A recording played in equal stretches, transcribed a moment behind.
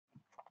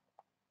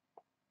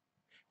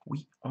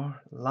We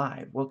are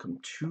live. Welcome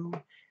to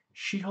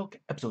She-Hulk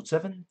Episode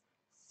 7,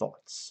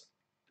 Thoughts.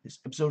 This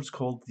episode is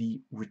called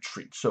The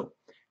Retreat. So,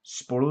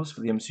 spoilers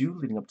for the MCU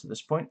leading up to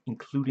this point,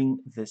 including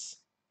this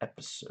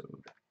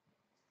episode.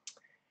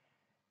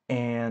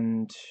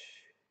 And,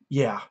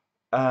 yeah,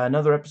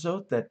 another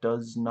episode that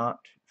does not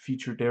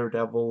feature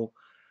Daredevil.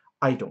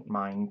 I don't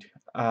mind.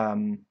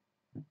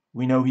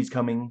 We know he's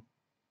coming,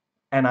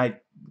 and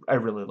I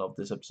really love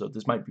this episode.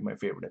 This might be my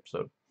favorite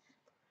episode.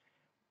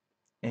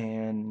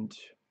 And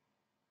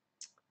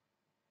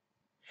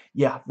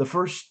yeah, the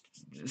first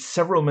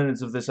several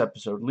minutes of this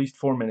episode, at least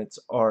 4 minutes,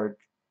 are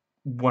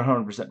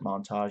 100%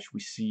 montage. We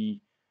see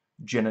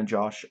Jen and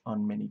Josh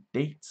on many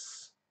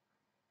dates,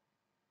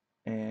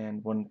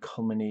 and one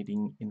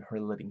culminating in her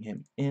letting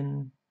him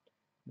in,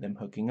 them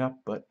hooking up,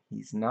 but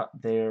he's not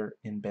there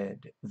in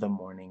bed the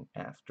morning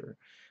after.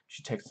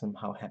 She texts him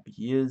how happy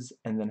he is,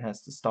 and then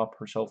has to stop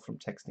herself from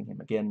texting him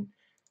again,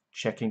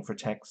 checking for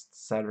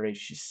texts. Saturday,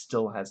 she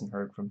still hasn't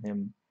heard from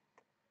him.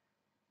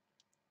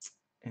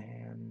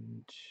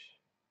 And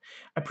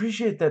I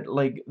appreciate that,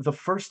 like, the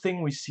first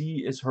thing we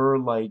see is her,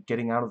 like,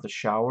 getting out of the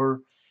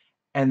shower,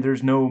 and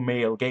there's no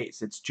male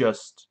gaze. It's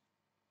just,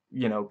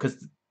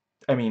 because,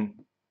 I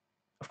mean,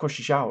 of course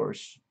she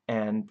showers,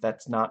 and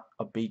that's not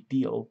a big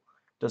deal.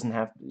 Doesn't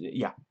have,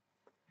 yeah.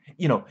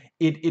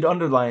 It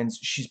underlines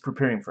she's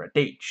preparing for a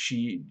date.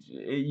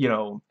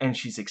 And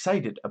she's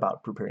excited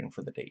about preparing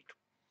for the date.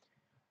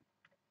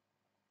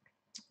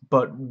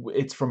 But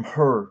it's from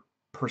her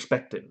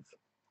perspective.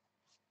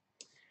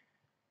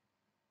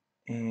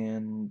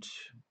 And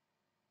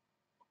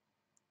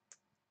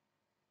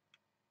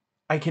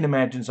I can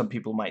imagine some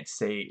people might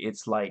say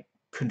it's, like,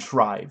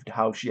 contrived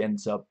how she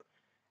ends up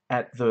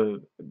at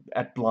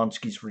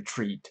Blonsky's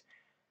retreat.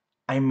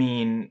 I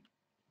mean,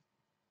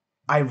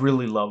 I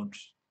really loved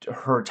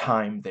her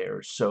time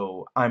there,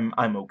 so I'm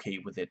okay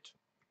with it.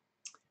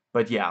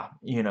 But yeah,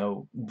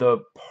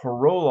 the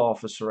parole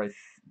officer,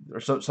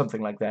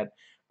 something like that,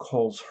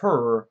 calls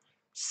her,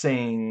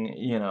 saying,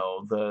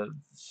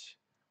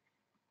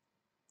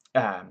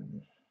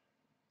 um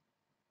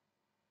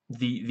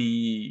the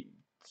the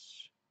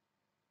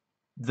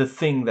the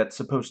thing that's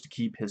supposed to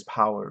keep his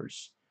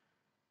powers,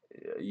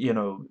 you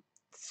know,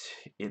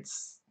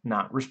 it's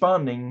not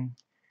responding.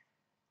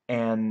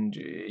 And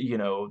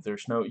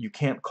you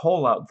can't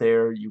call out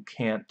there, you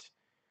can't,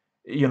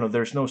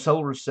 there's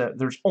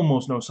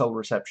almost no cell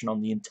reception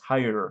on the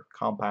entire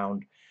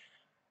compound,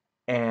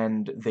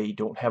 and they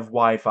don't have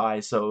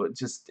Wi-Fi, so it's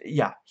just,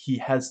 yeah, he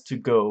has to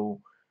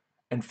go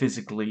and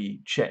physically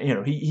check.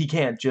 He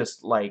can't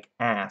just, like,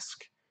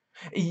 ask.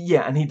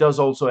 Yeah, and he does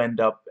also end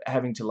up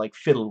having to, like,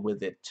 fiddle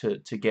with it to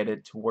get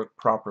it to work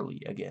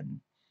properly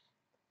again.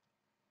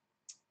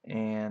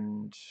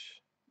 And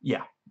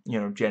yeah,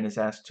 Jen is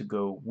asked to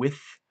go with,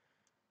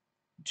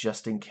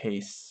 just in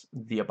case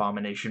the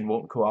Abomination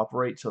won't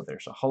cooperate, so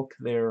there's a Hulk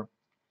there.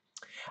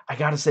 I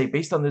gotta say,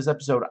 based on this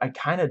episode, I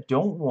kind of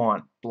don't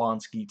want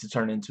Blonsky to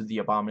turn into the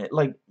Abomination.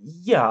 Like,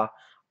 yeah,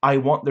 I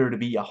want there to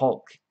be a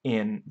Hulk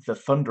in the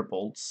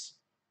Thunderbolts.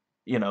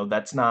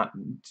 That's not...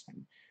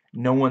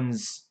 No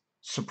one's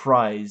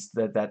surprised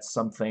that that's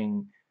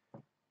something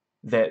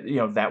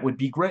that, that would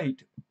be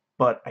great.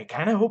 But I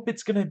kind of hope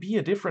it's gonna be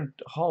a different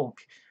Hulk,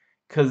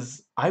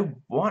 because I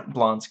want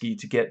Blonsky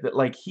to get that.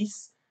 Like,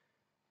 he's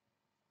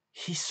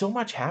so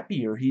much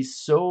happier. He's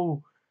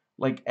so,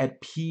 like, at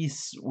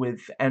peace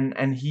with,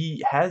 and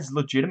he has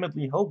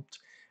legitimately helped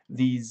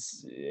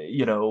these,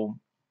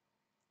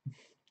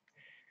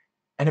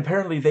 and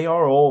apparently they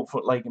are all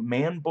for, like,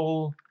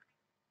 Manbull,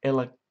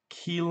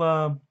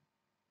 Elakila,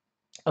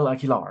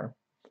 Elakilar.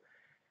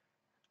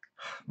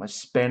 My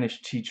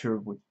Spanish teacher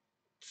would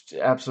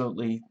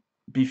absolutely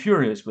be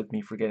furious with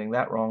me for getting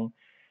that wrong.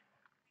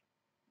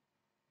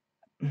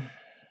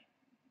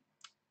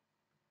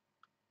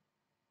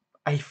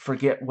 I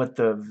forget what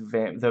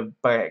the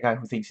guy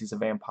who thinks he's a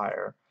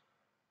vampire,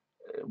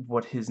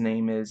 what his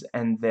name is,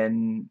 and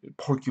then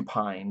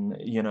Porcupine,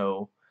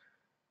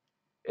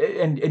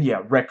 and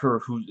yeah,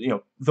 Wrecker, who,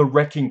 the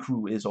Wrecking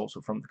Crew is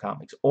also from the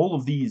comics. All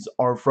of these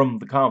are from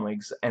the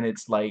comics, and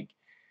it's like,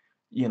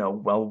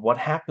 well, what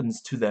happens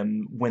to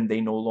them when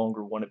they no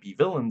longer want to be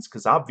villains?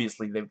 Because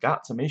obviously they've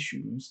got some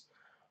issues.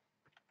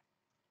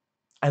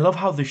 I love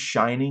how The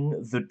Shining,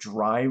 the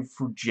drive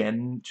for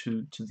Jen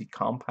to the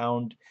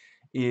compound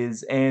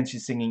is, and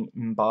she's singing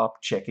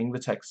Mbop, checking the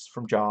texts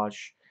from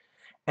Josh.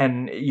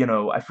 And,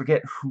 I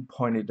forget who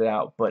pointed it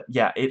out, but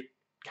yeah, it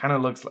kind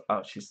of looks like,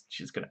 oh,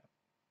 she's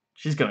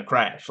gonna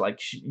crash. Like,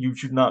 you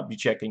should not be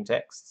checking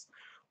texts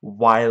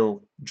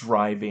while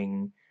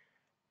driving,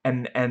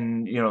 and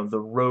the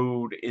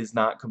road is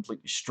not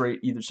completely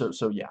straight either.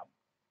 So yeah.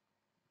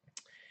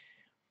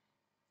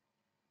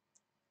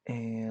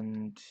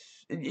 And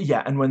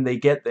yeah, and when they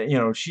get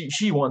there,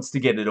 she wants to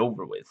get it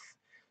over with,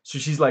 so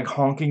she's, like,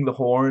 honking the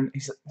horn.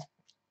 He's like,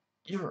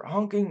 "You're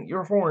honking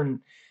your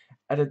horn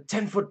at a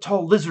 10-foot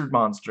tall lizard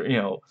monster,"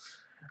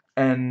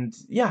 and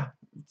yeah,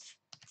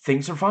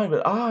 things are fine.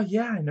 But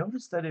yeah, I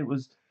noticed that it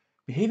was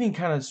behaving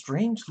kind of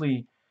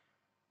strangely.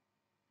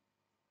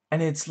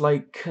 And it's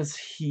like, cause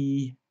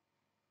he,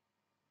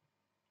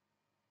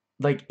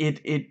 like,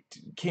 it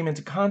came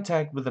into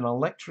contact with an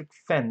electric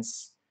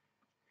fence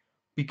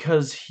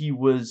because he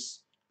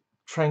was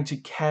trying to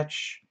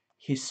catch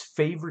his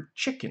favorite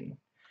chicken.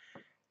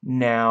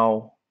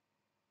 Now,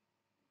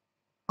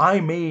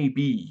 I may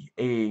be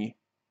a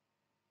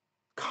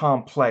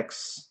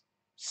complex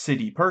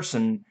city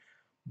person,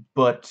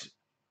 but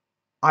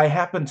I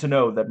happen to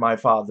know that my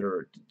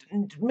father,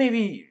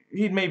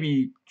 he'd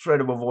maybe try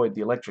to avoid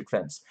the electric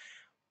fence,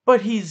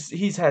 but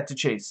he's had to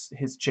chase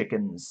his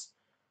chickens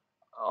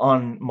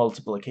on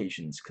multiple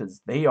occasions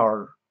because they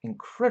are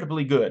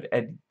incredibly good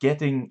at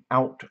getting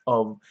out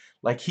of,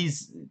 like,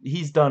 he's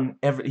done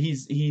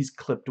he's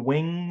clipped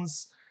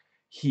wings.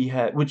 He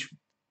had, which,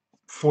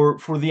 for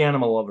the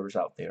animal lovers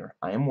out there,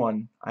 I am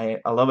one. I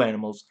love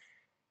animals.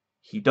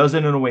 He does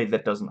it in a way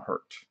that doesn't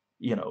hurt.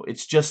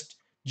 It's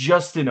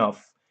just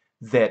enough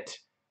that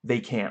they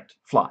can't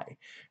fly.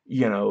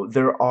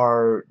 There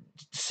are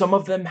some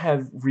of them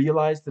have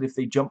realized that if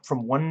they jump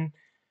from one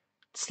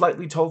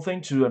slightly tall thing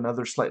to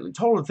another slightly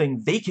taller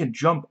thing, they can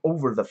jump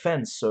over the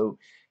fence. So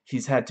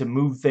he's had to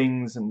move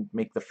things and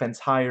make the fence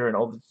higher and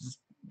all this.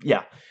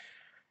 Yeah.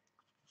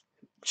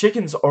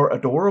 Chickens are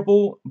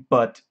adorable,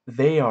 but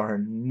they are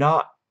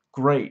not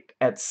great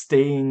at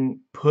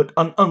staying put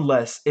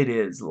unless it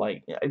is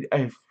like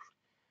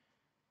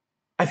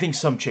I think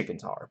some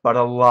chickens are, but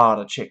a lot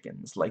of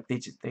chickens, like, they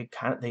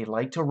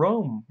like to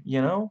roam.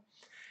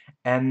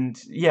 And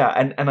yeah,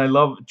 and I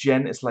love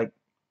Jen is like,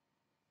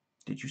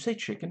 did you say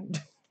chicken?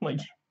 Like,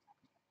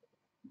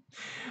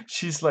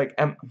 she's like,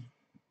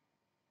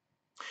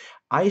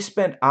 I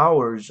spent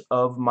hours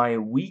of my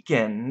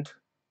weekend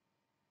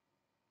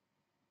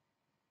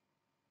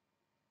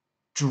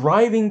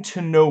driving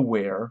to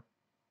nowhere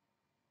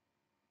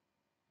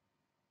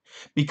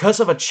because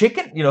of a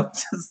chicken,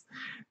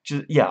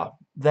 just yeah,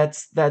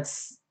 that's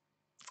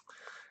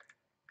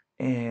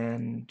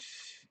and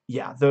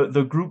yeah,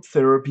 the group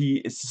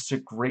therapy is just a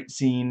great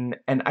scene,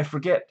 and I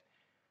forget,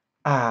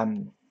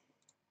 um,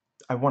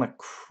 I want to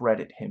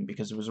credit him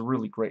because it was a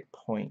really great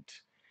point.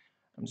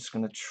 I'm just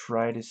gonna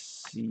try to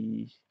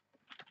see.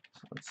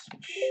 So let's see,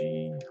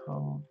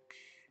 She-Hulk,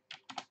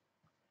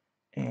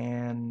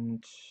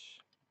 and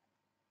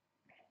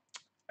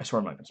I swear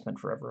I'm not gonna spend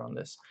forever on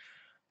this.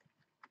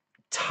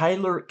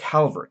 Tyler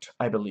Calvert,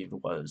 I believe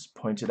it was,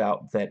 pointed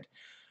out that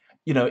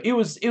it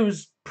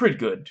was pretty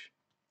good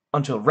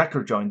until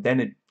Wrecker joined.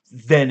 Then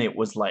it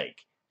was like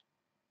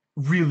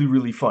really,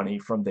 really funny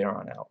from there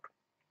on out.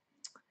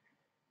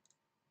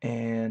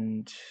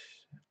 And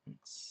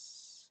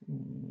let's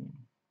see.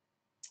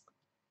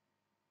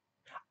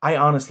 I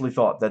honestly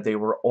thought that they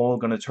were all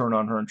going to turn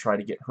on her and try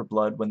to get her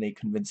blood when they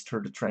convinced her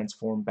to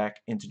transform back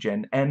into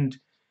Jen. And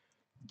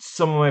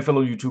some of my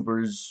fellow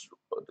YouTubers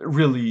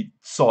really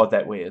saw it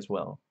that way as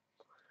well.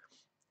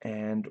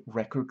 And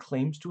Wrecker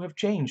claims to have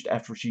changed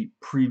after she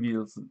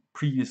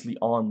previously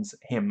ons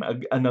him.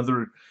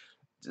 Another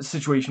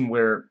situation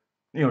where,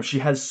 she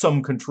has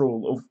some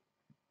control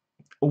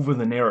over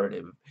the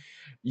narrative,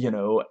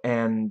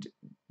 and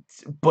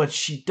but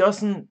she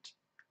doesn't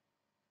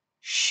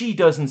see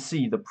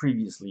the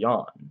previously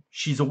on.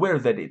 She's aware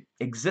that it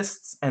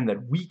exists and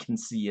that we can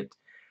see it,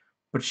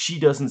 but she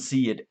doesn't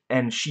see it,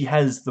 and she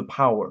has the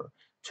power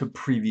to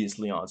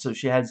previously on. So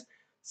she has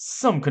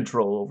some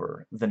control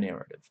over the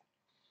narrative.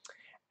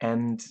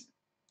 And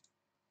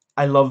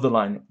I love the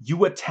line,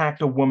 "You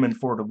attacked a woman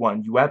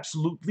 4-1. You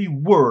absolutely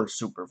were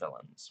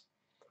supervillains."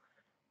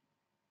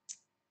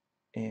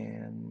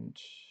 And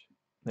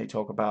they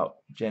talk about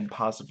Jen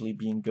possibly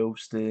being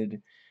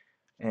ghosted,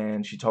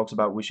 and she talks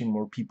about wishing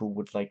more people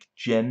would like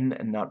Jen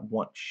and not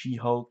want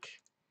She-Hulk.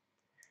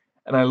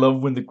 And I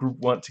love when the group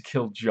want to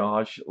kill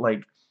Josh.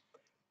 Like,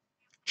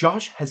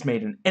 Josh has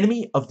made an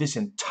enemy of this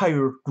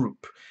entire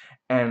group.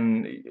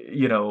 And,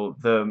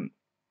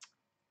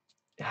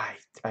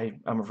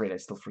 I'm afraid I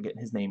still forget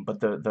his name, but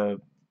the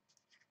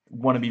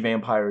wannabe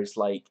vampire is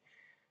like,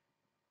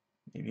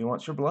 maybe he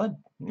wants your blood,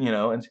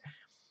 and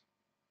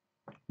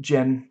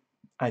Jen,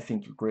 I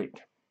think you're great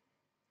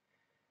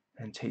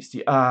and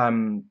tasty.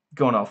 Going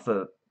off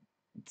the,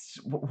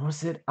 what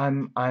was it?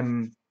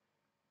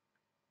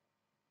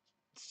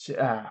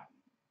 Uh,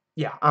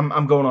 yeah,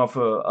 I'm going off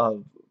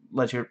a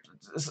ledge here.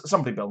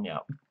 Somebody bail me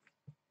out.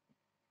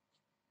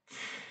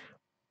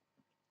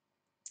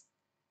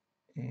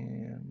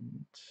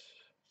 And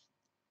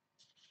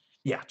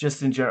yeah,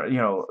 just in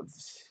general,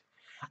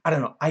 I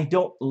don't know. I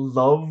don't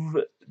love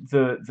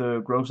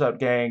the gross out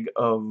gag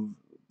of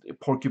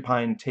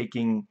Porcupine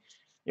taking,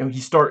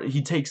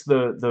 he takes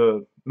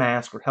the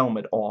mask or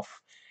helmet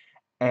off,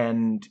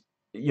 and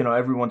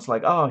everyone's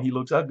like, oh, he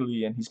looks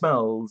ugly and he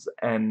smells,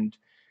 and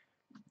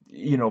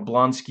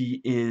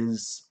Blonsky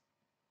is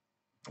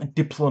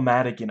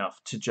diplomatic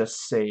enough to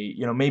just say,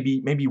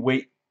 maybe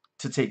wait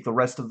to take the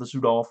rest of the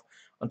suit off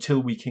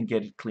until we can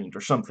get it cleaned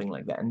or something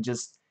like that, and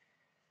just,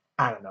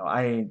 I don't know,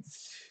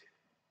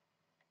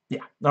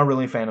 yeah, not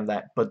really a fan of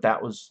that, but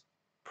that was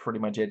pretty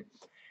much it.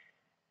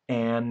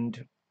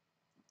 And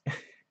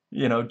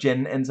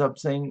Jen ends up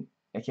saying,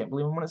 I can't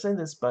believe I'm gonna say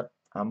this, but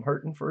I'm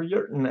hurting for a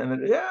yurtin,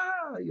 and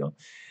yeah, you know,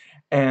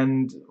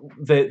 and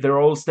they're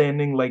all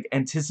standing like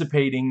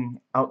anticipating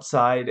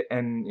outside,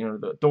 and you know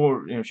the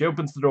door, you know, she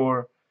opens the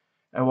door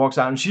and walks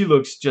out, and she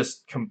looks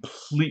just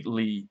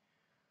completely,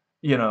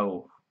 you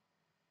know,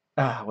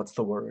 what's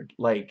the word?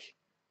 Like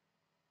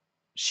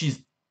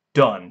she's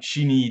done.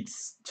 She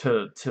needs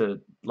to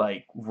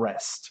like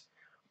rest,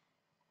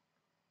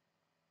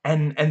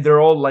 and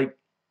they're all like,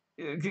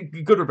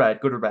 good or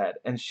bad,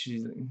 and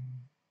she's,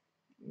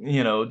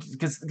 you know,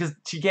 because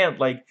she can't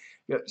like,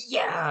 you know,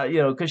 yeah,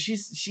 you know, because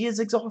she is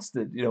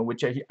exhausted, you know,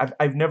 which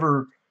I've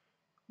never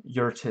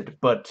yurted,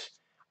 but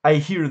I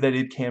hear that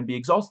it can be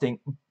exhausting,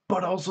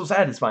 but also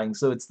satisfying.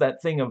 So it's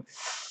that thing of,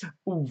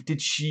 ooh, did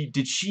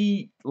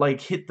she like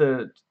hit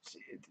the,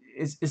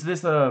 is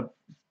this a,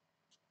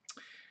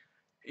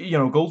 you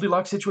know,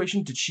 Goldilocks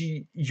situation? Did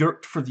she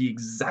yurt for the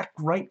exact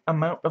right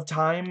amount of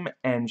time,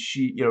 and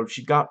she, you know,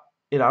 she got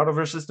it out of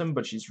her system,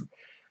 but she's,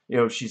 you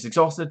know, she's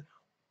exhausted,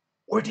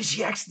 or did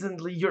she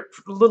accidentally yurt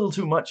a little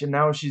too much, and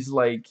now she's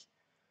like,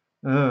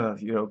 you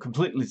know,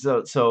 completely,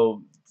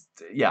 so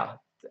yeah.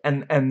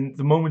 And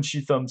the moment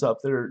she thumbs up,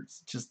 they're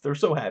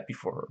so happy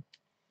for her.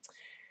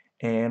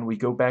 And we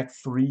go back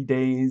 3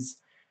 days.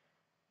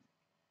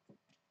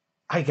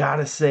 I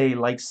gotta say,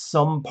 like,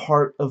 some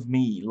part of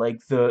me, like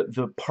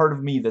the part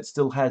of me that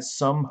still has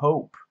some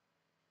hope,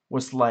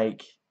 was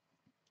like,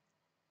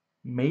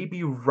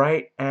 maybe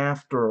right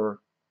after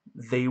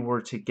they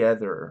were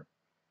together,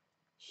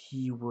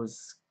 he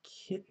was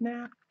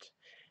kidnapped,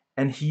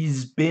 and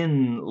he's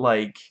been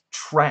like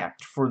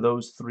trapped for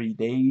those 3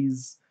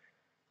 days.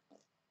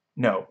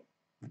 No,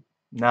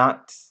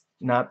 not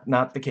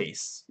not the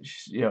case.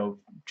 You know,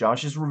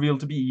 Josh is revealed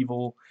to be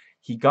evil.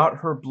 He got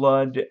her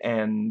blood,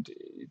 and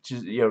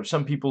just, you know,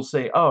 some people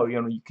say, oh,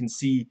 you know, you can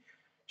see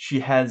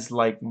she has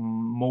like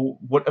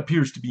what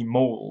appears to be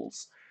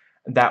moles.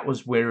 And that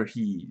was where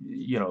he,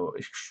 you know,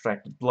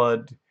 extracted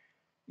blood.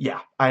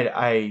 Yeah,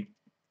 I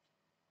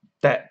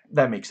that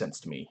makes sense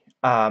to me.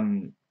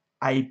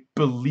 I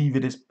believe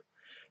it is.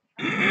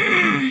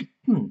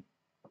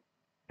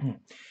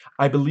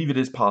 I believe it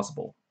is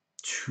possible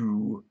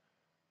to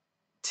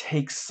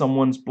take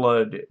someone's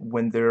blood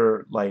when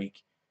they're like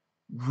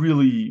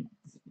really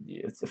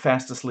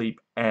fast asleep,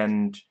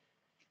 and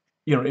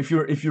you know, if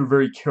you're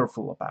very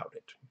careful about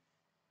it.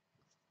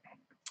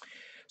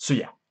 So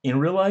yeah, in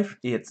real life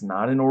it's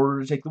not in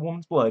order to take the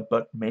woman's blood,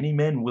 but many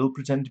men will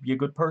pretend to be a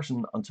good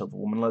person until the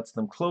woman lets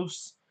them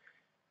close.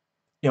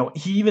 You know,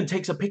 he even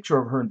takes a picture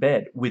of her in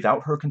bed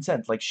without her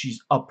consent, like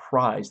she's a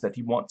prize that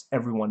he wants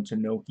everyone to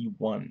know he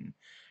won.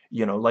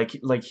 You know,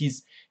 like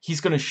he's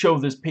gonna show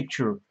this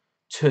picture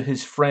to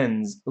his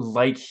friends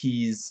like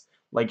he's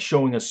like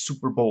showing a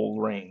Super Bowl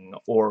ring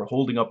or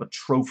holding up a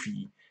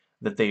trophy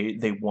that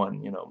they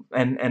won, you know.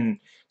 And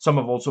some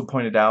have also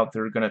pointed out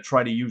they're gonna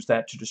try to use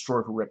that to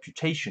destroy her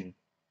reputation.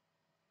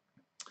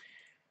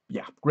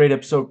 Yeah, great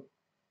episode.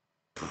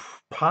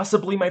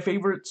 Possibly my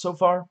favorite so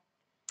far.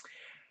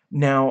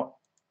 Now,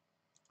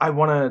 I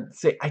want to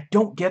say I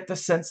don't get the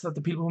sense that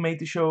the people who made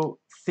the show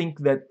think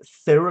that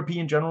therapy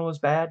in general is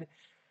bad.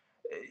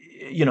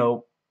 You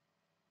know,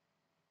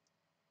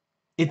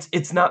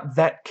 it's not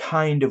that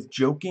kind of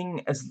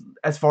joking,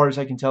 as far as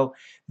I can tell.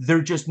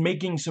 They're just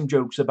making some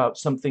jokes about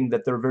something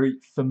that they're very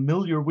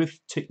familiar with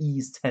to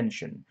ease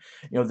tension.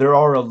 You know, there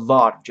are a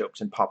lot of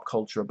jokes in pop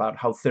culture about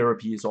how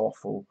therapy is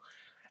awful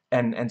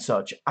and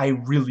such. I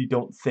really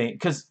don't think,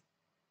 because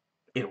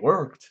it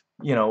worked.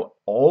 You know,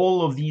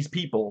 all of these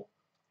people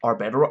are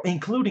better off,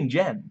 including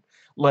Jen.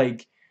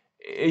 Like,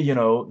 you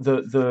know,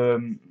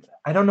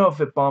 I don't know if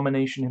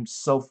Abomination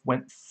himself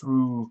went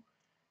through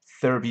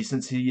therapy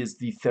since he is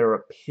the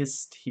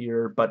therapist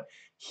here, but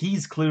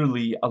he's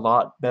clearly a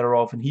lot better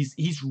off, and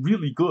he's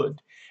really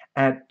good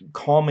at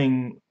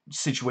calming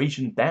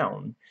situations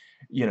down,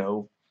 you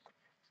know.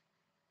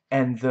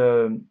 And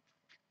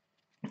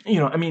you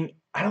know, I mean,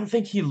 I don't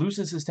think he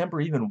loses his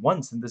temper even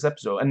once in this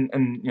episode,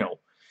 and you know,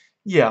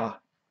 yeah,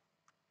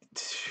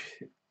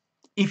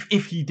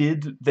 if he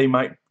did, they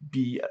might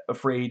be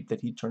afraid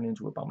that he'd turn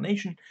into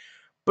Abomination.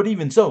 But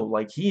even so,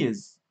 like, he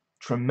is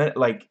tremendous.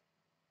 Like,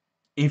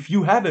 if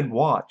you haven't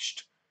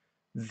watched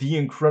The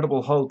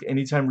Incredible Hulk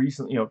anytime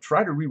recently, you know,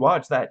 try to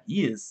rewatch that.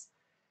 He is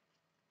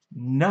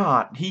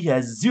not. He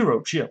has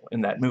zero chill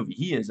in that movie.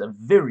 He is a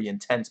very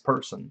intense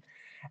person,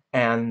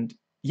 and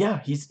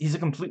yeah, he's a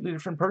completely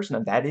different person,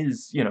 and that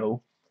is, you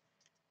know,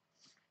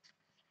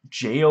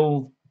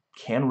 jail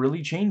can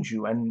really change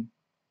you, and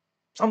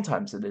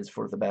sometimes it is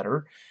for the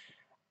better.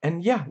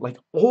 And yeah, like,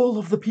 all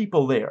of the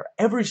people there,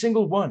 every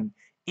single one,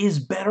 is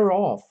better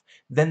off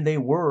than they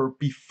were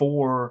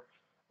before,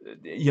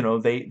 you know,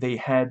 they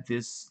had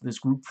this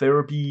group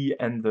therapy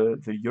and the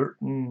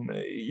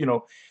yurtin, you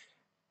know.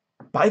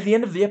 By the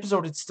end of the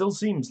episode, it still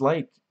seems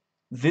like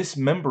this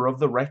member of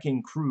the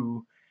Wrecking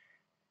Crew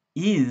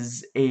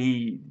is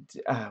a,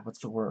 what's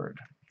the word?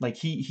 Like,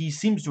 he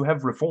seems to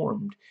have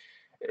reformed.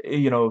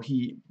 You know,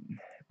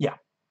 yeah.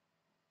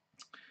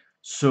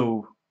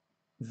 So,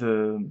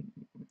 the,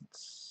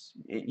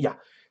 yeah.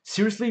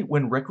 Seriously,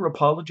 when Wrecker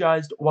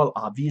apologized, while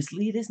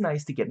obviously it is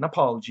nice to get an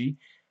apology,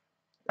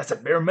 that's a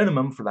bare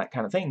minimum for that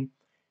kind of thing.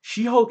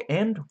 She-Hulk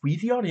and we,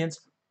 the audience,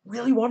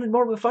 really wanted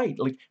more of a fight.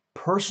 Like,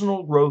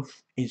 personal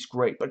growth is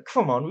great, but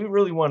come on, we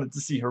really wanted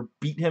to see her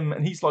beat him,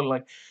 and he's sort of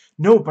like,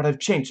 no, but I've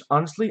changed.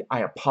 Honestly,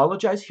 I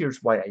apologize. Here's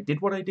why I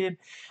did what I did.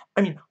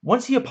 I mean,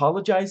 once he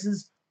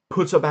apologizes,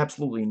 puts up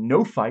absolutely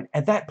no fight,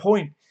 at that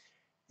point,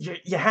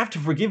 you have to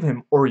forgive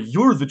him or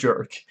you're the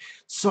jerk.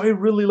 So I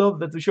really love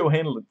that the show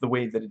handled it the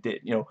way that it did.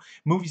 You know,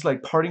 movies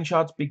like Parting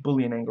Shots, Big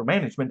Bully, and Anger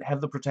Management have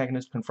the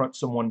protagonist confront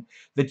someone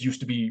that used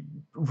to be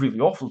really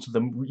awful to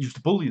them, used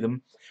to bully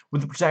them,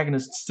 with the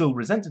protagonist still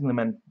resenting them,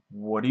 and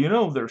what do you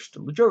know, they're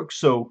still a jerk.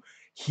 So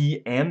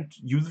he and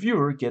you, the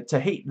viewer, get to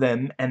hate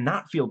them and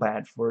not feel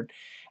bad for it.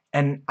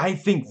 And I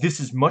think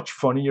this is much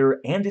funnier,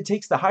 and it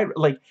takes the high,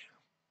 like,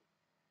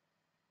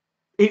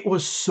 it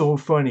was so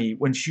funny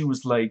when she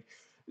was like,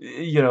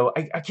 you know,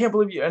 I can't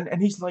believe you,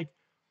 and he's like,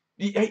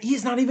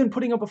 he's not even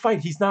putting up a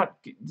fight. He's not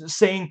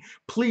saying,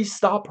 please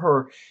stop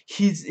her.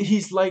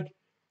 He's like,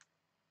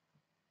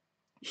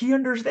 he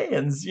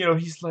understands. You know,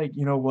 he's like,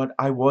 you know what,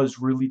 I was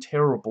really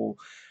terrible.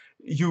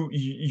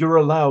 You're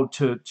allowed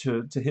to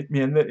hit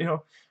me, and then, you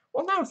know,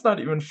 well, now it's not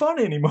even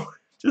funny anymore.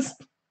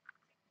 Just,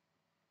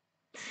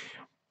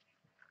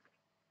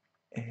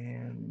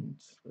 and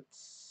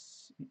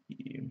let's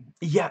see.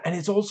 Yeah, and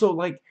it's also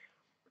like,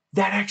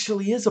 that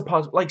actually is a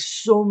positive, like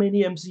so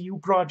many MCU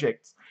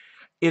projects.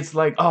 It's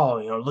like, oh,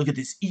 you know, look at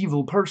this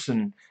evil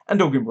person. And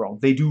don't get me wrong,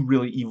 they do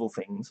really evil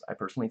things. I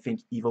personally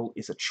think evil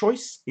is a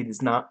choice. It's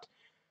not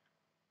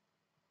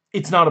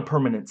a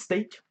permanent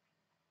state.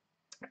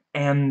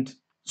 And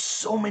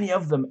so many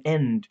of them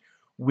end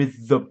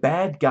with the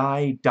bad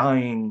guy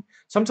dying,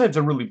 sometimes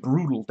a really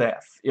brutal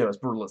death, you know, as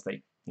brutal as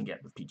they can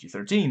get with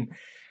PG-13.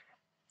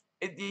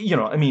 You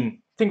know, I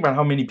mean, think about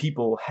how many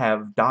people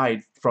have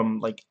died from,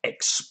 like,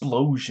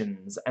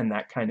 explosions and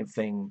that kind of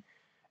thing,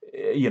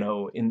 you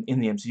know, in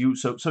the MCU.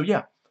 So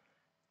yeah.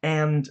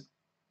 And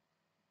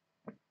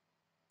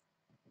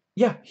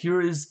yeah,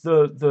 here is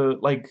the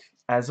like,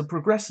 as a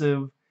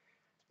progressive,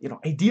 you know,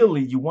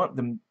 ideally you want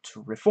them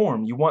to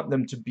reform. You want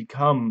them to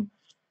become,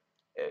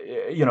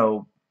 you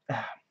know,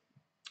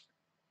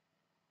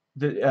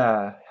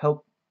 the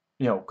help,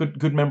 you know,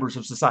 good members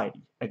of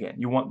society again.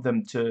 You want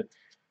them to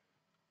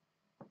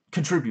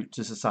contribute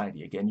to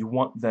society again. You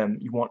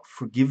want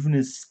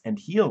forgiveness and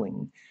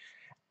healing.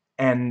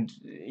 And,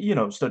 you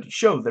know, studies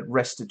show that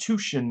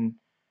restitution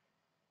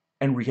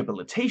and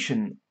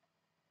rehabilitation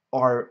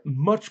are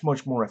much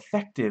more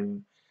effective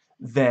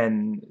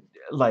than,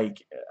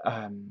 like,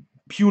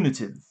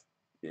 punitive.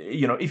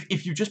 You know,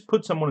 if you just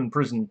put someone in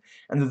prison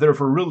and they're there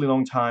for a really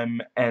long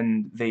time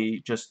and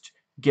they just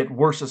get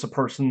worse as a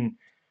person,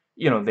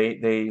 you know,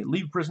 they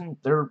leave prison,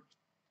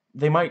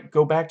 they might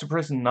go back to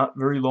prison not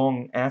very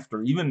long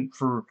after, even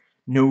for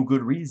no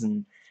good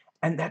reason,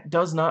 and that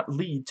does not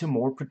lead to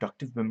more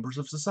productive members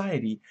of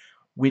society,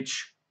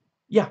 which,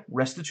 yeah,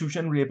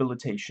 restitution,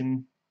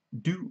 rehabilitation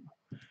do.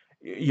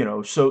 You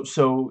know,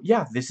 so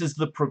yeah, this is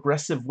the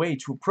progressive way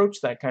to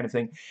approach that kind of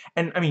thing.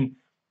 And I mean,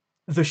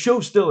 the show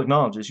still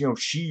acknowledges, you know,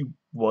 he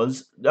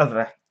was a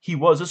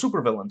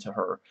supervillain to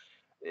her.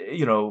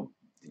 You know,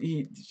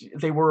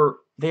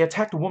 they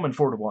attacked a woman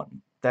 4-1.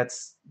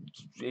 That's,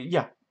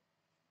 yeah,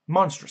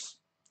 monstrous.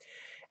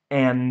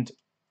 And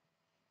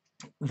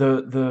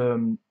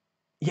the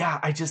yeah,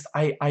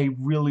 I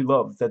really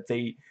love that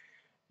they,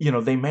 you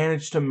know, they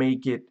managed to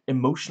make it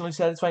emotionally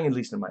satisfying, at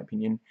least in my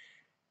opinion.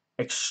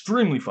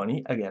 Extremely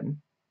funny,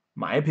 again,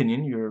 my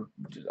opinion, you're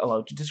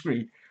allowed to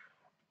disagree,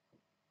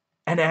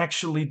 and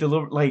actually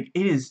deliver, like,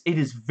 it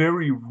is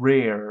very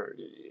rare,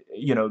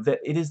 you know, that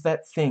it is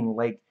that thing,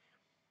 like,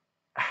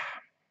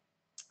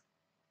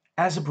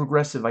 as a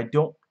progressive, I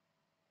don't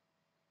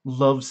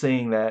love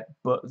saying that,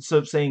 but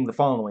so saying the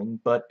following,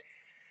 but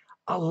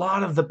a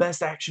lot of the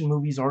best action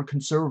movies are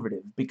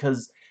conservative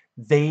because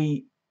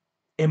they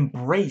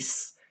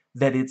embrace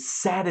that it's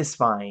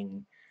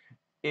satisfying.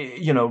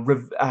 You know,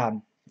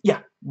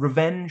 yeah,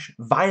 revenge,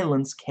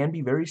 violence can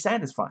be very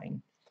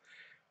satisfying.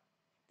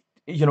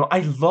 You know, I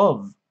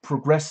love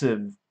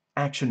progressive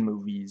action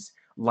movies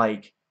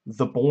like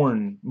the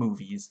Bourne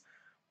movies,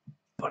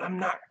 but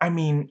I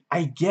mean,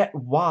 I get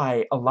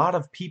why a lot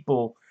of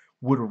people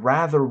would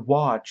rather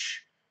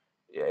watch,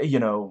 you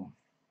know,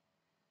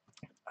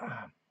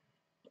 uh,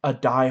 a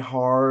Die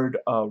Hard,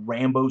 a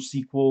Rambo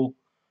sequel.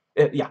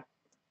 Yeah,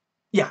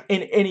 yeah,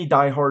 in any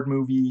Die Hard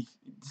movie,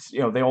 you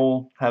know, they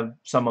all have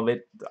some of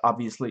it,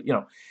 obviously, you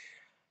know.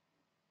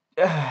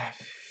 Uh,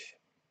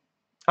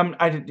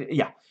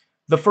 yeah.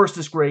 The first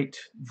is great.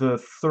 The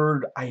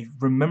third, I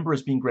remember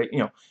as being great. You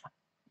know,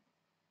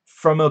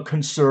 from a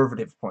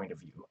conservative point of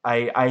view,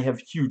 I have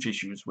huge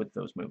issues with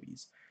those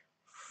movies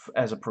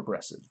as a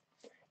progressive.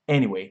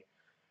 Anyway,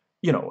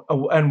 you know,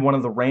 and one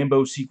of the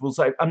Rambo sequels,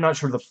 I'm not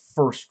sure the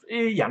first,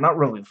 yeah, not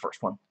really the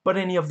first one, but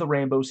any of the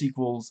Rambo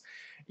sequels,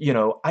 you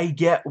know, I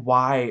get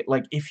why,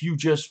 like, if you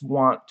just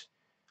want,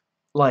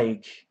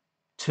 like,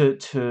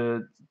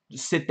 to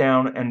sit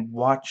down and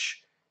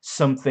watch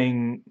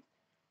something,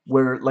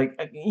 where, like,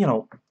 you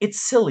know, it's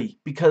silly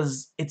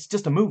because it's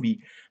just a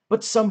movie,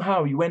 but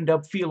somehow you end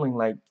up feeling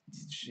like,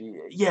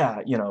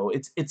 yeah, you know,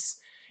 it's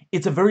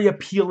a very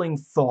appealing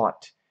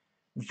thought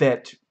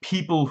that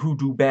people who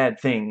do bad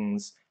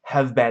things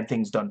have bad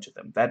things done to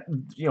them. That,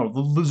 you know, the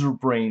lizard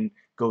brain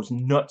goes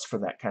nuts for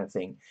that kind of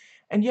thing.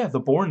 And yeah, the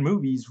Bourne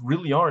movies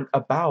really aren't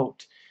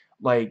about,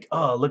 like,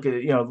 oh, look at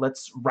it, you know,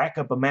 let's rack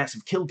up a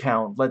massive kill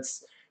count,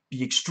 let's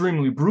be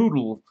extremely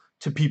brutal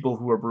to people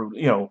who are brutal,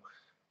 you know.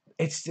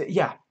 It's,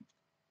 yeah,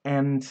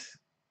 and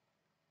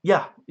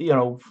yeah, you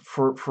know,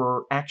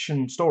 for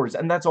action stories.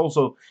 And that's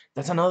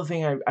another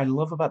thing I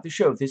love about the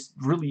show. This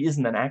really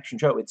isn't an action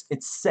show.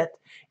 It's set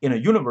in a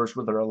universe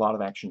where there are a lot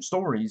of action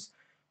stories,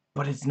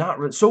 but it's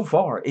not so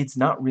far it's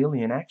not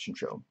really an action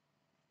show.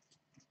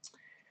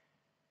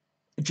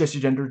 Jesse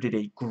Gender did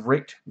a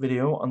great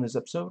video on this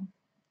episode,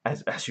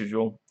 as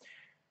usual.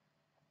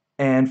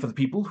 And for the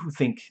people who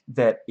think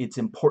that it's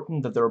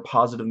important that there are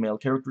positive male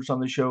characters on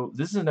the show,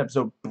 this is an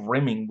episode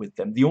brimming with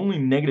them. The only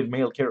negative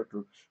male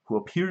character who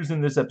appears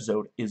in this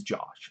episode is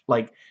Josh.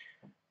 Like,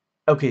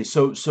 okay,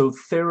 so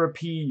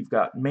therapy, you've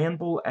got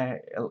Manbull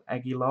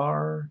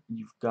Aguilar,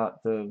 you've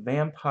got the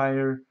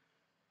vampire,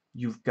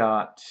 you've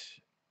got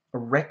a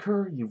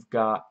wrecker, you've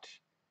got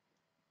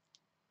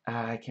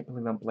I can't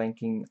believe I'm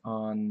blanking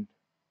on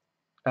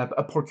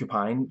a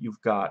porcupine,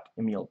 you've got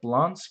Emil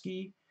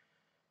Blonsky.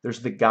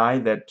 There's the guy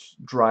that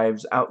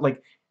drives out,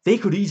 like, they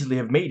could easily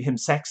have made him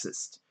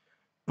sexist,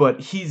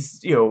 but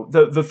he's, you know,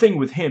 the thing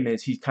with him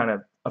is he's kind of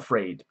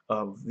afraid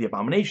of the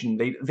abomination.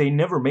 They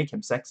never make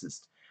him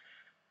sexist.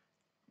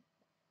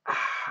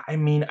 I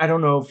mean, I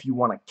don't know if you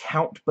want to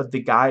count, but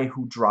the guy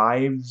who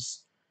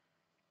drives,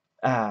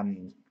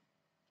 um,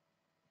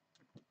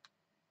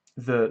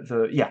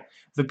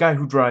 the guy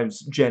who drives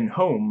Jen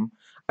home,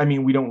 I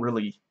mean, we don't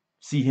really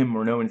see him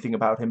or know anything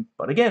about him,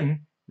 but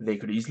again, they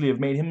could easily have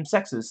made him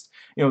sexist.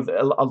 You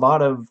know, a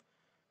lot of,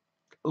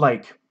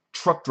 like,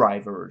 truck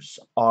drivers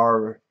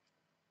are,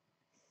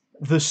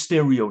 the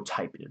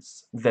stereotype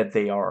is that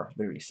they are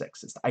very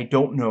sexist. I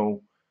don't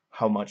know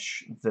how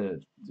much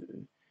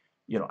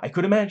you know, I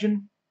could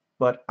imagine,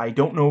 but I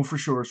don't know for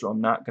sure, so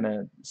I'm not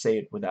gonna say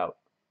it without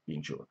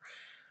being sure.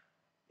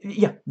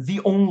 Yeah,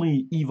 the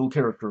only evil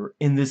character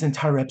in this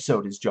entire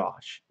episode is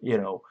Josh, you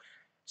know,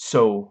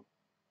 so,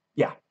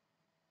 yeah.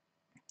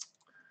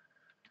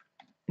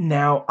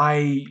 Now,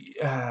 I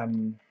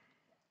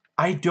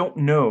don't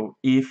know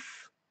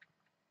if,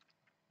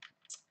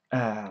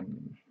 let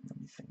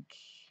me think,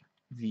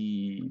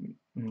 the,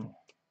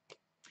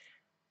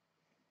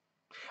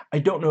 I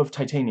don't know if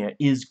Titania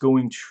is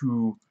going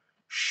to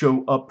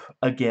show up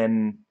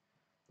again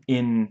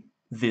in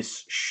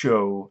this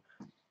show.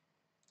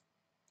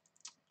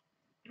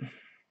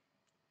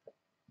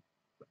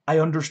 I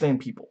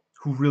understand people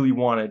who really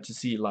wanted to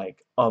see,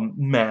 like, a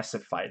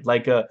massive fight,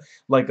 like a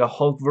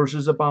Hulk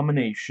versus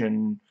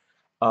Abomination,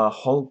 a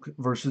Hulk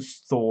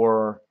versus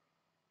Thor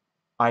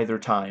either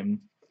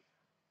time,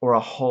 or a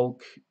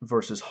Hulk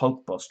versus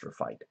Hulkbuster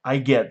fight. I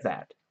get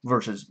that,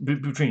 versus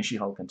between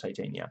She-Hulk and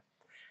Titania.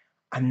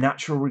 I'm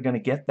not sure we're gonna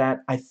get that.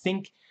 I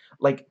think,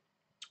 like,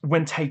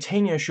 when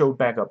Titania showed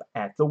back up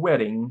at the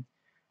wedding,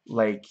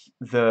 like,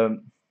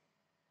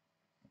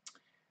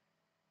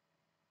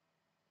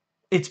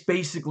 it's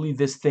basically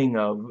this thing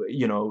of,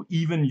 you know,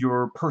 even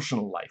your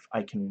personal life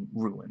I can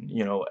ruin,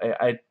 you know,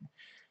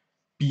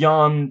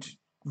 beyond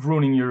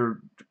ruining your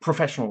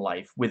professional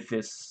life with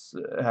this,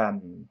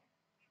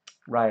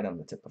 right on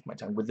the tip of my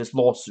tongue, with this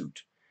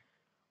lawsuit,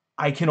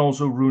 I can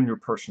also ruin your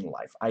personal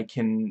life. I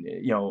can,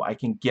 you know, I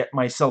can get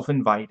myself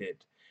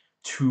invited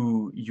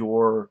to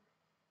your,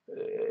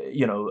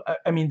 you know,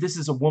 I mean, this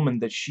is a woman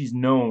that she's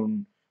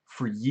known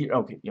for years.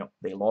 Okay, you know,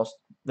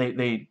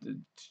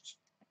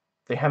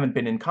 they haven't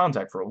been in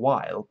contact for a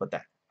while, but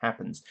that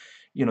happens.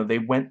 You know, they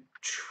went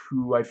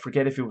to, I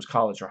forget if it was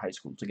college or high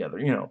school together,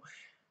 you know.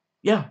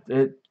 Yeah,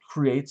 it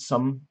creates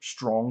some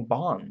strong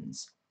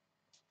bonds.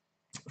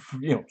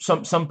 You know,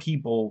 some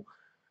people,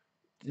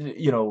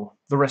 you know,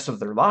 the rest of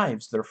their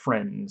lives, they're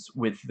friends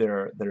with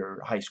their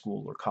high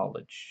school or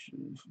college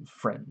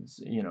friends,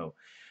 you know.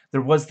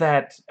 There was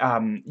that,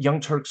 Young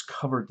Turks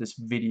covered this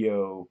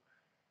video,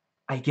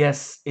 I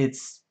guess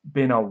it's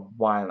been a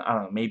while, I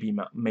don't know,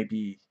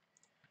 maybe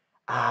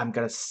I'm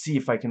gonna see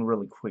if I can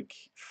really quick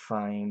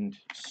find,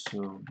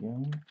 so,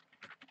 Young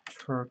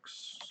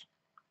Turks,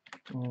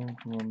 old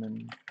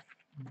woman.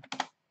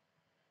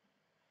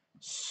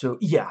 So,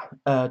 yeah,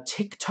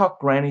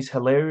 TikTok Granny's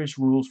hilarious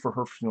rules for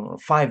her funeral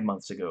 5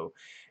 months ago.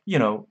 You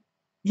know,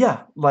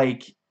 yeah,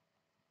 like,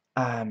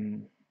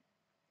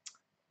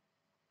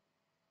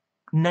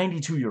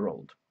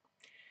 92-year-old.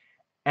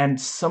 And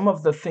some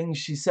of the things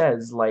she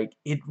says, like,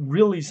 it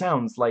really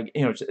sounds like,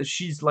 you know,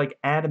 she's, like,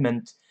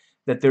 adamant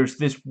that there's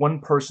this one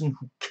person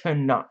who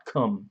cannot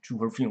come to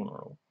her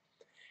funeral.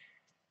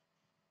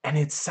 And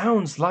it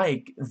sounds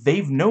like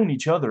they've known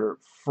each other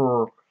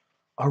for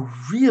a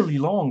really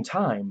long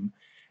time,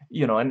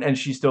 you know, and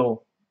she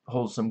still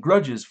holds some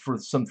grudges for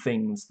some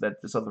things that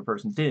this other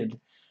person did,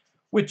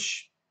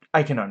 which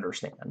I can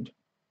understand.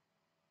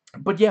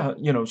 But yeah,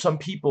 some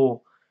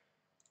people,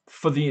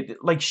 for the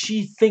like,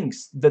 she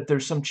thinks that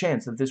there's some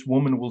chance that this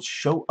woman will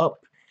show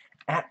up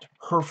at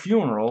her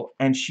funeral,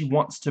 and she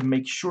wants to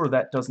make sure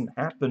that doesn't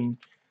happen.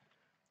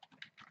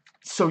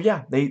 So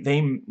yeah,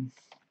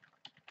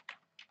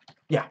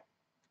 yeah,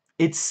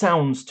 it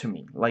sounds to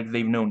me like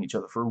they've known each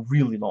other for a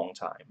really long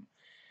time.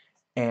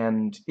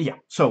 And yeah,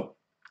 so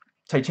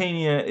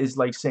Titania is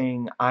like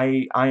saying,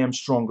 I am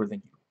stronger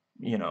than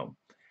you.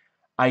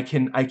 I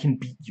can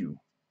beat you.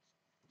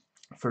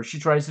 First she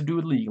tries to do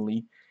it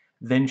legally,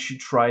 then she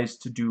tries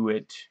to do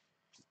it,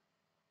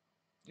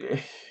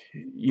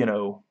 you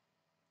know,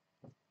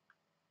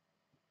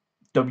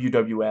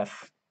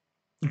 WWF,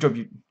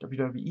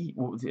 WWE,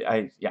 what was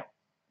it? Yeah,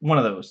 one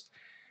of those.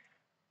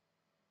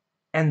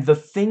 And the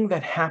thing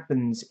that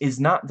happens is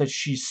not that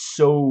she's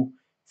so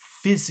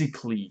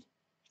physically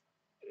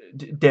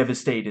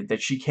devastated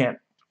that she can't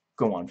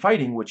go on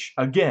fighting, which,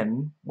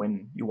 again,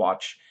 when you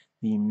watch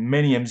the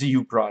many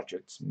MCU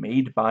projects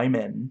made by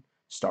men,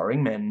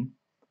 starring men,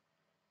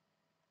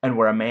 and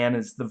where a man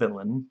is the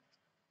villain,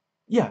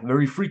 yeah,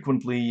 very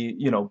frequently,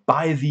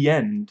 by the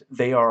end,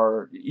 they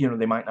are,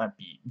 they might not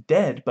be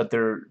dead, but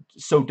they're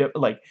so,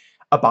 like,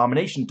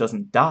 Abomination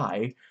doesn't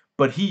die,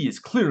 but he is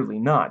clearly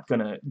not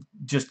gonna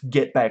just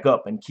get back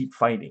up and keep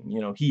fighting.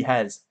 He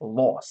has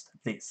lost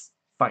this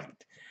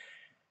fight.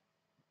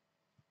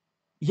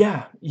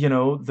 Yeah,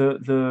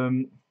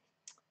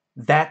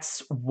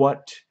 that's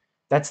what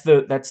that's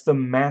the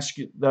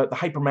the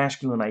hyper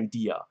masculine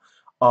idea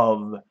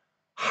of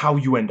how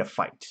you end a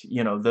fight.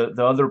 The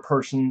other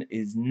person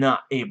is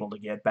not able to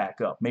get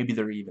back up. Maybe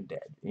they're even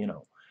dead,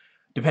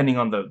 depending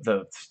on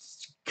the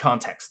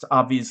context.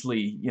 Obviously,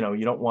 you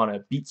don't want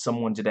to beat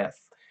someone to death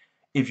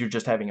if you're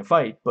just having a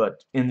fight,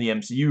 but in the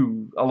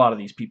MCU, a lot of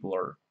these people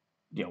are,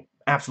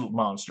 absolute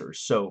monsters.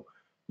 So,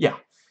 yeah,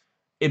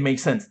 it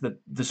makes sense that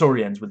the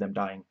story ends with them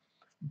dying.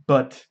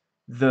 But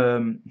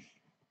the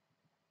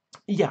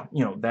yeah,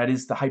 that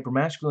is the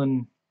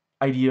hypermasculine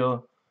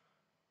idea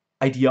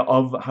idea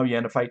of how you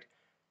end a fight.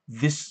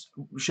 This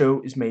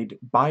show is made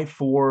by,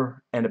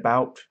 for, and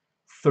about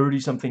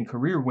 30-something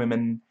career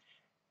women,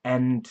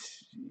 and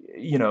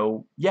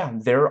yeah,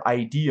 their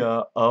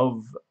idea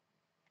of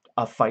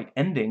a fight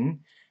ending,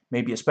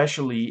 maybe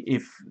especially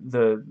if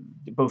the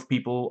both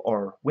people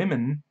are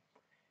women,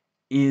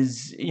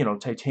 is,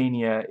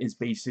 Titania is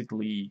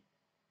basically,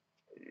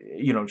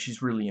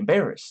 she's really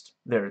embarrassed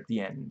there at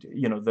the end.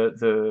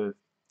 The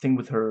thing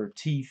with her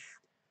teeth,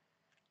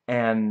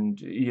 and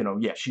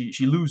yeah,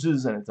 she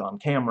loses and it's on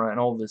camera and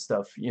all this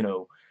stuff.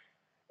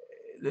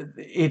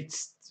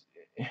 It's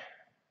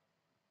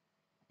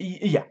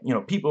yeah,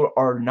 people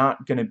are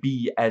not going to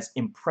be as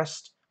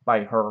impressed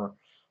by her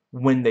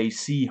when they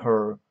see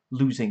her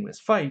losing this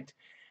fight.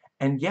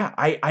 And yeah,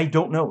 I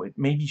don't know, it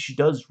maybe she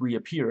does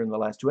reappear in the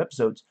last two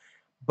episodes,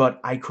 but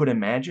I could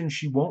imagine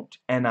she won't,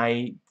 and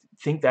I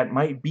think that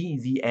might be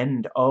the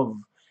end of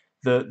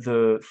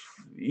the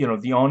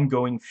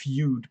ongoing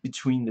feud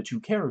between the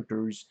two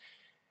characters.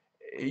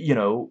 you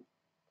know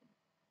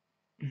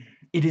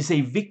it is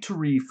a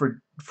victory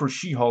for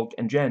She-Hulk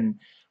and Jen,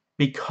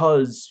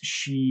 because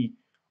she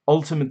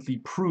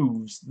ultimately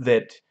proves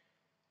that,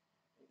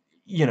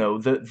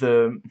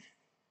 the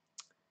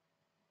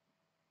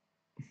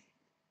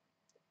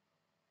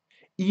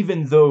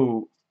even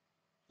though,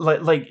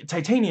 like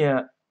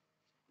Titania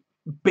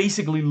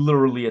basically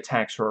literally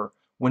attacks her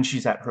when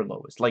she's at her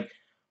lowest. Like,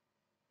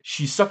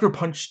 she sucker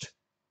punched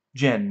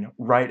Jen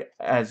right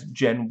after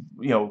Jen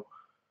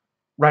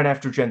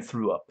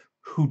threw up.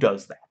 Who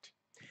does that?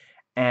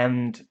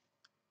 And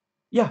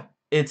yeah,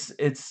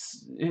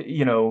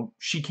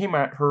 she came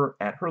at her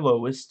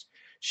lowest.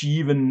 She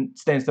even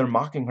stands there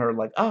mocking her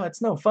like, "Oh,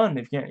 it's no fun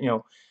if you can't."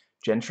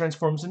 Jen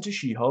transforms into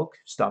She-Hulk,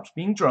 stops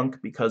being drunk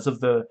because of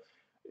the,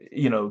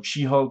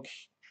 She-Hulk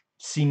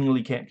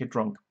seemingly can't get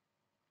drunk,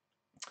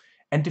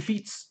 and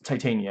defeats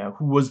Titania,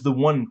 who was the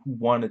one who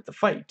wanted the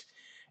fight.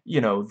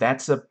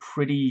 That's a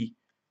pretty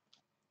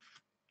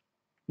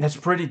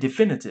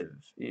definitive.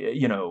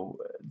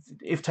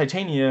 If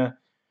Titania,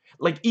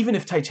 like, even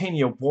if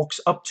Titania walks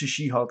up to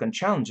She-Hulk and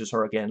challenges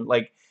her again,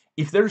 like,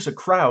 if there's a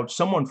crowd,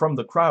 someone from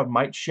the crowd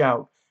might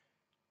shout,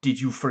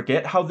 "Did you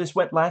forget how this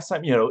went last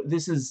time?"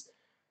 This is,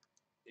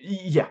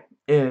 yeah,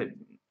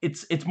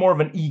 it's more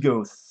of an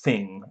ego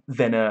thing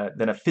than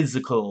a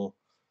physical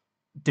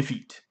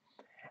defeat.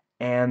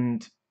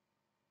 And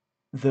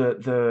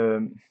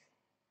the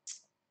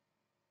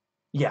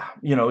yeah,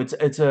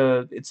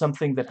 it's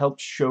something that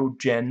helps show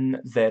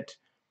Jen that,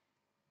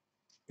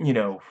 you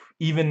know,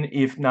 even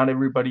if not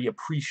everybody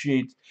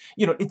appreciates,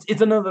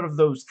 it's another of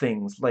those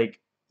things. Like,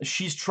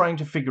 she's trying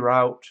to figure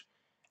out,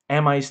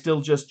 am I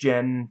still just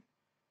Jen?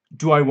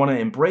 Do I want to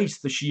embrace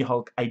the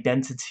She-Hulk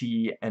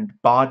identity and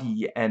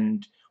body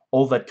and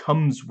all that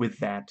comes with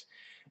that?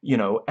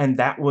 And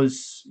that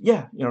was,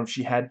 yeah,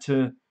 she had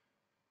to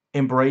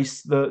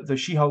embrace the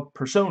She-Hulk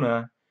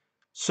persona.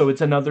 So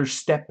it's another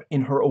step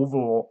in her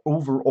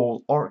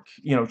overall arc.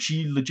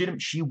 She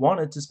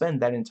wanted to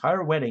spend that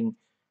entire wedding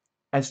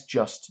as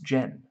just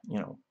Jen.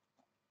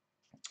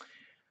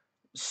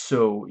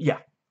 So, yeah,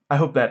 I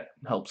hope that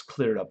helps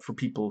clear it up for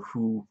people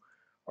who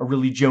are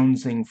really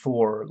jonesing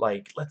for,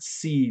 like, let's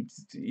see,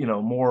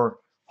 more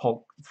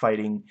Hulk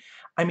fighting.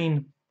 I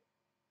mean,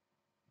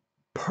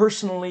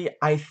 personally,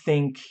 I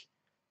think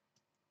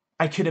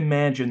I could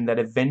imagine that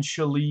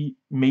eventually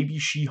maybe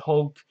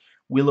She-Hulk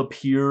will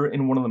appear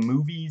in one of the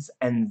movies,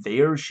 and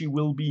there she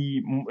will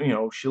be,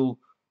 she'll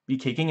be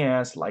kicking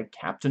ass like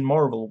Captain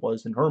Marvel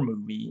was in her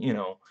movie,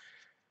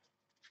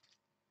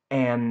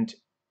 and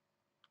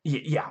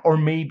yeah, or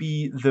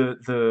maybe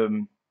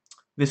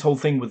this whole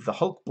thing with the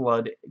Hulk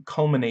blood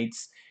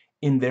culminates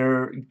in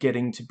there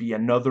getting to be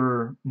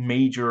another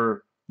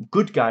major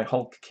good guy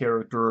Hulk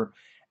character,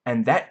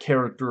 and that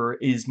character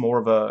is more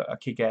of a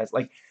kick-ass,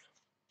 like,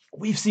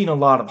 we've seen a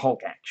lot of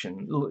Hulk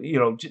action.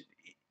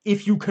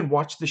 If you can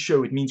watch the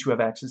show, it means you have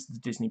access to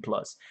Disney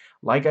Plus.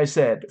 Like I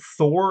said,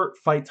 Thor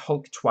fights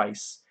Hulk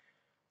twice.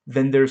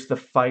 Then there's the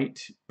fight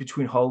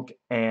between Hulk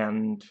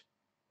and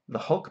the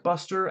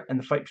Hulkbuster, and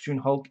the fight between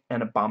Hulk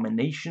and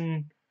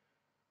Abomination.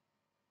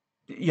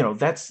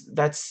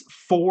 That's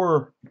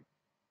 4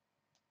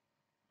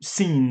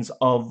 scenes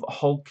of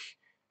Hulk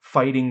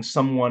fighting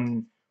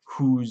someone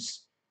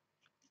who's,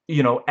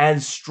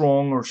 as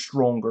strong or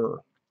stronger.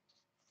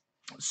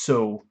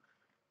 So,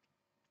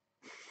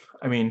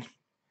 I mean,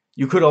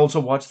 you could also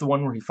watch the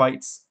one where he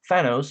fights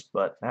Thanos,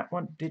 but that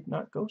one did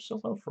not go so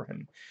well for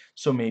him.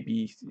 So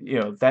maybe,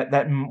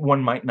 that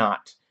one might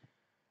not.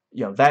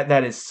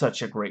 That is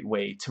such a great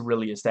way to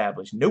really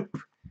establish, nope.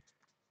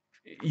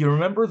 You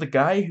remember the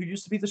guy who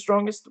used to be the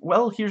strongest?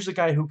 Well, here's a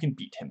guy who can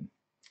beat him.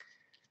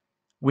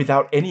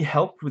 Without any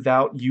help,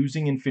 without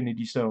using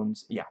Infinity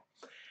Stones. Yeah.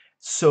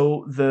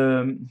 So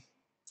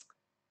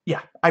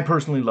yeah, I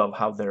personally love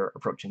how they're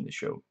approaching the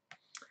show.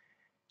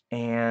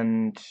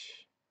 And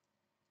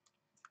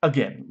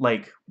again,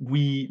 like,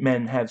 we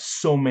men have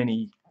so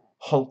many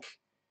Hulk,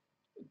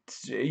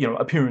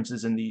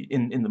 appearances in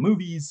the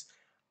movies.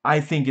 I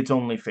think it's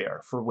only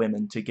fair for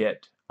women to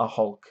get a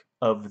Hulk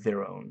of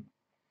their own.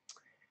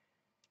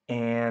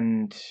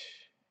 And,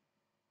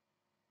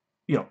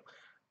 you know,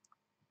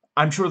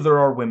 I'm sure there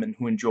are women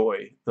who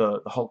enjoy the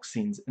Hulk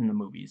scenes in the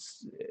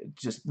movies.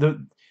 Just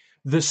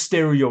the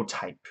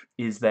stereotype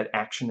is that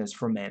action is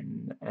for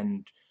men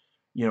and,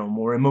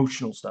 more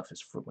emotional stuff is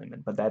for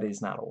women, but that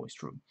is not always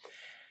true.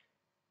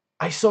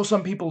 I saw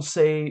some people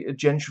say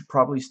Jen should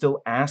probably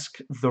still ask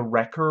the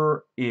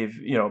Wrecker if,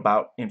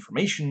 about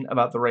information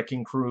about the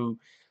Wrecking Crew.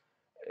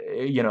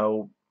 You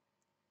know,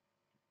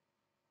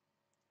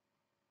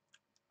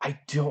 I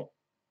don't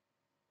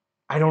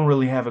I don't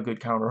really have a good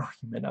counter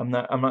argument. I'm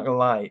not gonna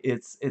lie.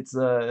 It's that's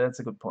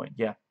a good point.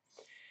 Yeah.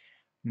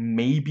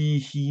 Maybe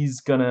he's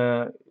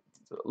gonna,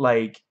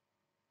 like,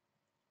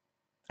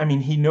 I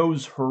mean, he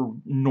knows her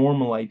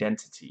normal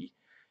identity.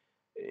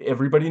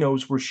 Everybody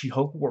knows where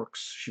She-Hulk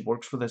works. She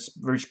works for this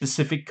very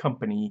specific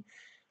company.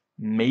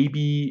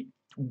 Maybe,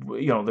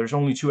 there's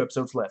only 2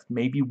 episodes left.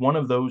 Maybe one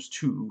of those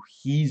 2,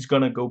 he's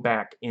gonna go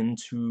back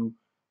into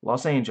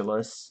Los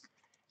Angeles,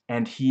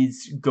 and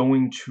he's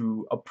going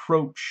to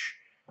approach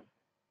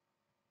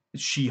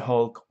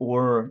She-Hulk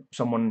or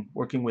someone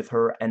working with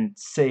her and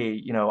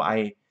say,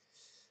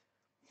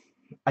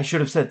 I should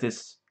have said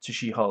this to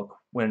She-Hulk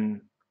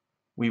when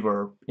we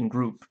were in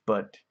group,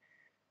 but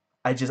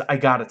I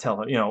gotta tell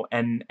her,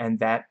 and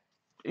that,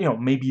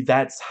 maybe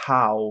that's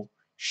how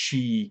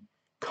she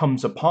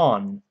comes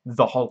upon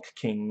the Hulk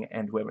King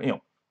and whoever,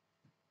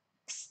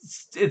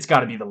 it's got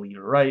to be the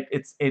leader, right?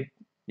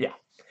 Yeah.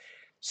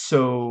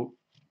 So,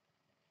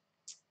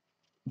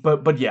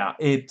 but yeah,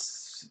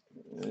 it's,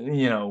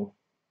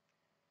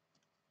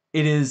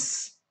 it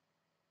is,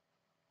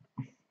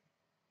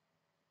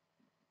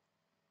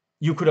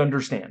 you could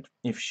understand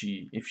if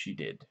she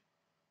did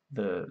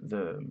the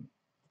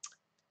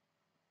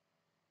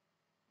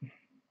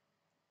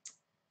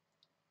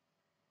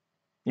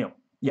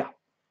yeah,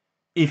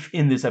 if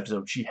in this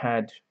episode she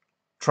had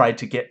tried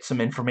to get some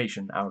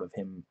information out of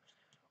him,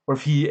 or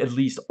if he at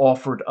least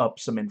offered up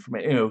some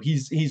information.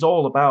 He's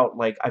all about,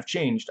 like, I've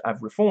changed,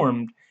 I've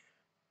reformed,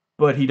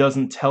 but he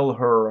doesn't tell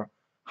her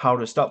how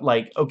to stop.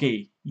 Like,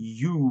 okay,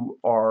 you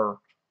are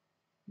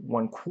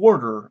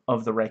 1/4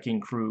 of the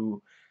Wrecking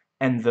Crew,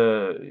 and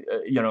the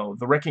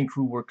Wrecking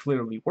Crew were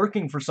clearly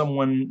working for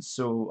someone,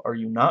 so are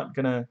you not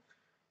gonna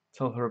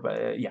tell her about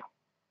it? Yeah.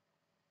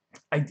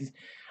 I,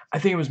 I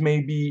think it was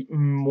maybe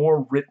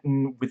more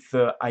written with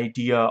the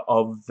idea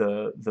of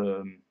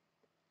the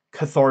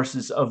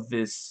catharsis of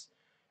this,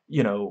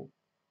 you know,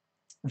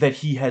 that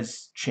he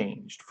has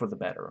changed for the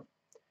better.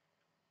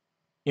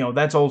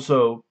 That's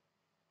also,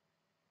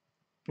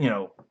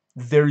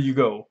 there you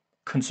go,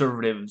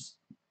 conservatives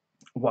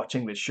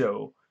watching this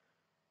show.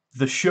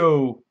 The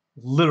show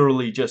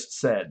literally just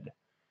said,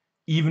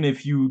 even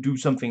if you do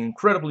something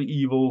incredibly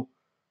evil,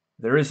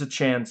 there is a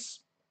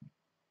chance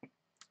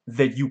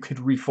that you could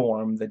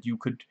reform, that you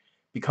could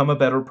become a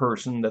better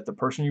person, that the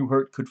person you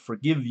hurt could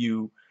forgive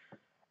you,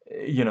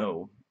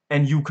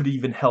 and you could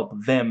even help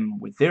them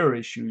with their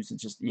issues.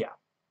 It's just, yeah.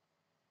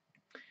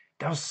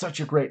 That was such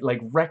a great,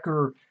 like,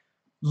 Wrecker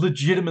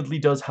legitimately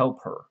does help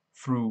her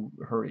through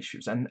her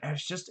issues. And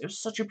it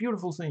was such a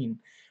beautiful scene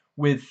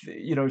with,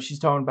 she's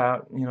talking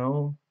about,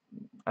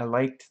 I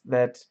liked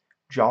that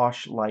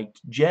Josh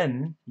liked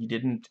Jen. He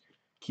didn't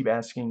keep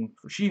asking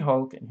for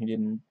She-Hulk, and he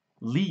didn't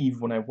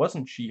leave when I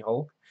wasn't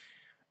She-Hulk,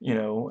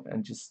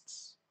 and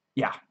just,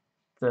 yeah,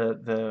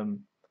 the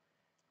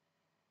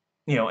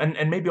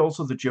and maybe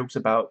also the jokes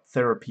about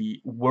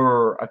therapy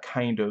were a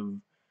kind of,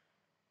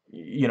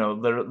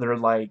 they're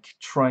like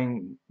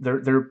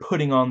they're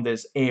putting on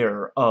this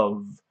air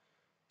of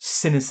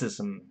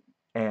cynicism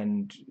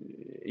and,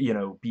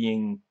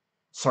 being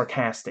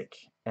sarcastic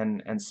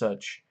and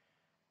such,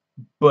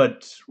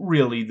 but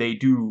really they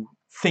do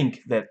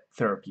think that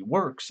therapy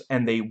works,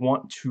 and they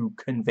want to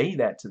convey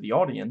that to the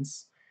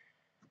audience.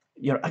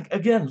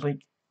 Again,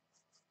 like,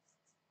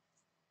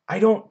 I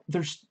don't,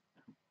 there's,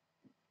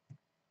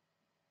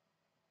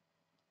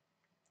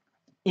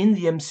 in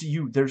the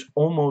MCU, there's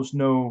almost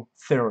no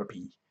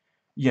therapy,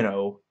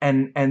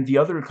 and the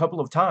other couple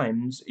of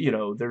times,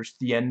 there's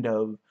the end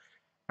of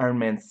Iron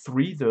Man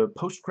 3, the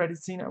post-credit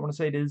scene, I want to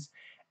say it is,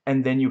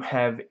 and then you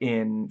have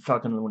in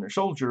Falcon and the Winter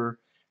Soldier,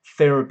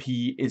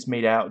 therapy is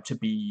made out to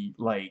be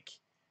like,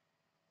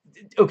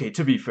 okay,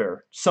 to be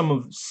fair, some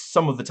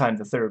of the time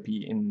the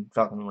therapy in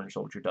Falcon and the Winter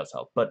Soldier does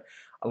help, but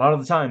a lot of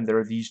the time there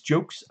are these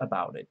jokes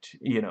about it,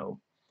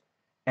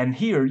 and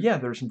here, yeah,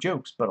 there's some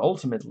jokes, but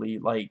ultimately,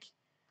 like,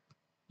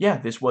 yeah,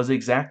 this was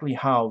exactly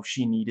how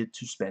she needed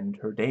to spend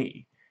her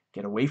day.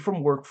 Get away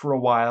from work for a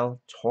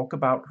while, talk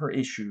about her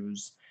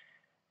issues,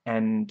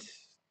 and,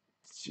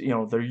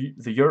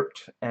 the yurt,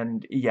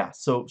 and yeah,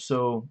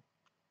 so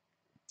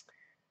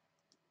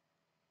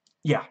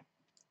yeah,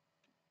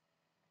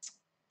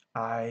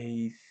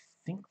 I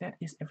think that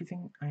is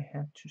everything I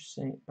had to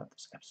say about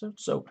this episode.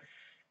 So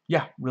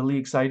yeah, really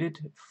excited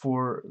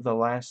for the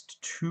last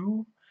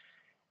two.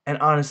 And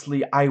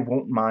honestly, I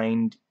won't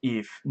mind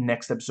if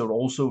next episode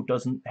also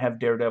doesn't have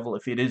Daredevil,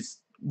 if it is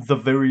the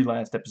very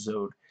last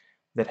episode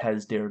that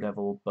has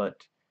Daredevil. But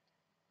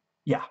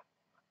yeah,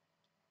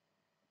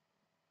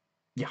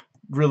 yeah,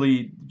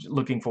 really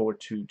looking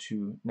forward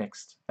to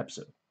next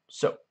episode.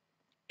 So,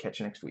 catch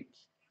you next week.